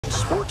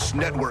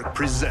Sports Network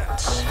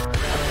presents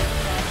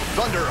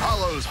Thunder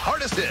Hollow's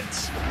Hardest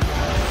Hits.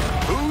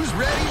 Who's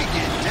ready to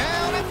get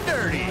down and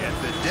dirty at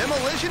the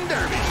Demolition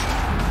Derby?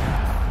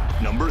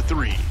 Number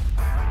 3,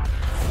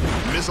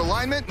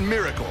 Misalignment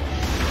Miracle.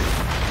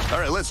 All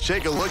right, let's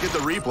take a look at the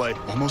replay.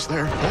 Almost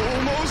there.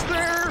 Almost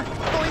there.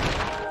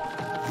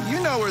 Boink.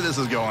 You know where this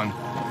is going.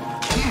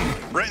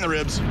 Right in the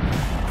ribs.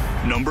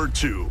 Number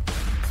 2.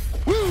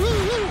 Woo, woo,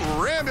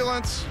 woo,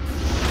 Rambulance.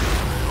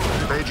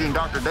 Paging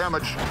Dr.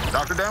 Damage.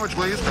 Dr. Damage,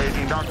 please.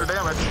 Paging Dr.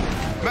 Damage.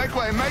 Make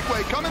way,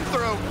 coming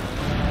through.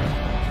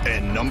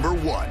 And number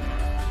 1,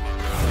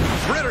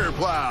 Fritter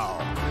Plow.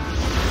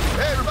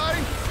 Hey, everybody,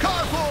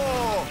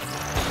 carpool.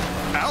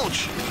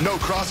 Ouch, no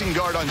crossing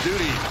guard on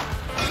duty.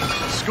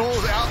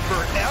 School's out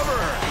forever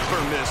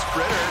for Miss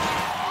Fritter.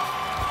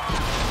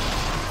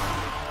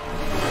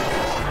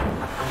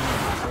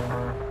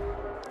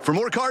 For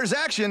more Cars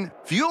action,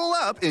 fuel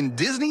up in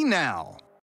DisneyNow.